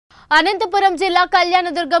అనంతపురం జిల్లా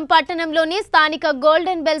కళ్యాణదుర్గం పట్టణంలోని స్థానిక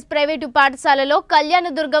గోల్డెన్ బెల్స్ ప్రైవేటు పాఠశాలలో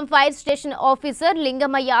Kalyandurg fire station officer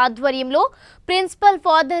Lingamayya ఆధ్వర్యంలో ప్రిన్సిపల్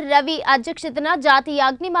ఫాదర్ రవి అధ్యక్షతన జాతీయ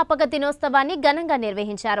అగ్నిమాపక దినోత్సవాన్ని ఘనంగా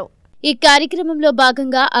నిర్వహించారు। ఈ కార్యక్రమంలో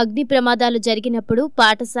భాగంగా అగ్ని ప్రమాదాలు జరిగినప్పుడు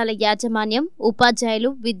పాఠశాల యాజమాన్యం, ఉపాధ్యాయులు,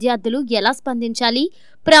 విద్యార్థులు ఎలా స్పందించాలి,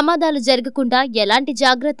 ప్రమాదాలు జరగకుండా ఎలాంటి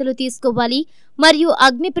జాగ్రత్తలు తీసుకోవాలి మరియు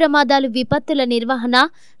అగ్ని ప్రమాదాలు విపత్తుల నిర్వహణ,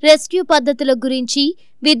 రెస్క్యూ పద్ధతుల గురించి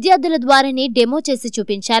విద్యార్థుల ద్వారానే డెమో చేసి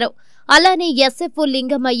చూపించారు। అలానే ఎస్ఎఫ్ఓ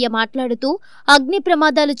లింగమయ్య మాట్లాడుతూ అగ్ని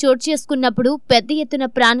ప్రమాదాలు చోటు చేసుకున్నప్పుడు పెద్ద ఎత్తున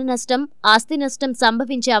ప్రాణ నష్టం, ఆస్తి నష్టం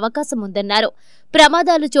సంభవించే అవకాశం ఉందన్నారు।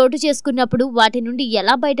 ప్రమాదాలు చోటు చేసుకున్నప్పుడు వాటి నుండి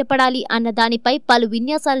ఎలా బయటపడాలి అన్న దానిపై పలు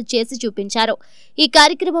విన్యాసాలు చేసి చూపించారు। ఈ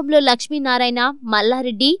కార్యక్రమంలో లక్ష్మీనారాయణ,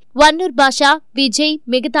 మల్లారెడ్డి, వన్నూర్ భాష, విజయ్,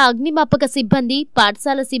 మిగతా అగ్నిమాపక సిబ్బంది,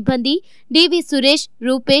 పాఠశాల సిబ్బంది, డివి సురేష్,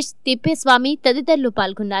 రూపేష్, తిప్పేస్వామి తదితరులు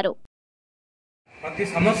పాల్గొన్నారు। ప్రతి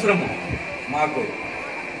సంవత్సరము మాకు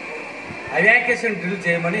ఎవాక్యుయేషన్ డ్రిల్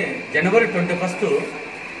చేయమని జనవరి 21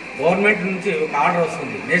 గవర్నమెంట్ నుంచి ఒక ఆర్డర్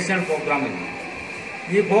వస్తుంది, నేషనల్ ప్రోగ్రామ్ ఇది।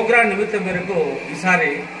 ఈ ప్రోగ్రాం నిమిత్తం మేరకు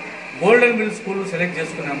ఈసారి గోల్డెన్ బిల్ స్కూల్ సెలెక్ట్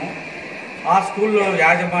చేసుకున్నాము। ఆ స్కూల్లో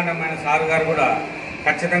యాజమాన్యమైన సార్ గారు కూడా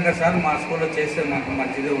ఖచ్చితంగా సార్ మా స్కూల్లో చేస్తే మాకు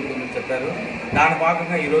మంచిదే ఉంటుందని చెప్పారు। దాని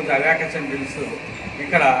భాగంగా ఈరోజు ఎవాక్యుయేషన్ డ్రిల్స్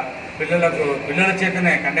ఇక్కడ పిల్లల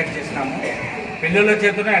చేతనే కండక్ట్ చేసినాము, పిల్లల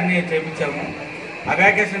చేతనే అన్నీ చేయించాము।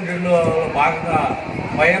 ఎవాక్యుయేషన్ డ్రిల్లో భాగంగా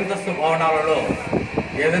పై అంతస్తు భవనాలలో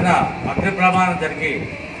ఏదైనా అగ్ని ప్రమాదం జరిగి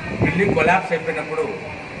బిల్డింగ్ కొలాప్స్ అయిపోయినప్పుడు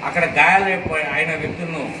అక్కడ గాయాలైన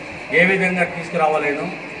వ్యక్తులను ఏ విధంగా తీసుకురావాలేను,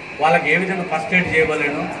 వాళ్ళకి ఏ విధంగా ఫస్ట్ ఎయిడ్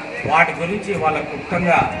చేయవలేను, వాటి గురించి వాళ్ళ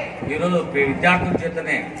క్లుప్తంగా ఈరోజు విద్యార్థుల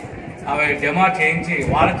చేతనే అవి డెమో చేయించి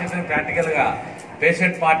వాళ్ళ చేతనే ప్రాక్టికల్గా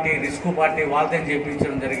పేషెంట్ పార్టీ, రిస్క్ పార్టీ వాళ్ళతో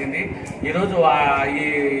చేయించడం జరిగింది। ఈరోజు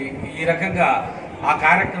ఈ రకంగా ఆ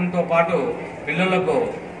కార్యక్రమంతో పాటు పిల్లలకు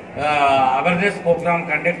అవేర్నెస్ ప్రోగ్రామ్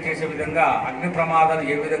కండక్ట్ చేసే విధంగా అగ్ని ప్రమాదాలు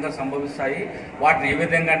ఏ విధంగా సంభవిస్తాయి, వాటిని ఏ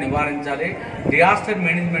విధంగా నివారించాలి, డిజాస్టర్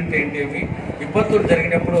మేనేజ్మెంట్ ఏంటి, విపత్తులు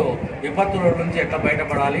జరిగినప్పుడు విపత్తుల నుంచి ఎట్లా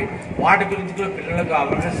బయటపడాలి, వాటి గురించి కూడా పిల్లలకు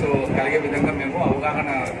అవేర్నెస్ కలిగే విధంగా మేము అవగాహన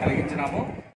కలిగించినాము।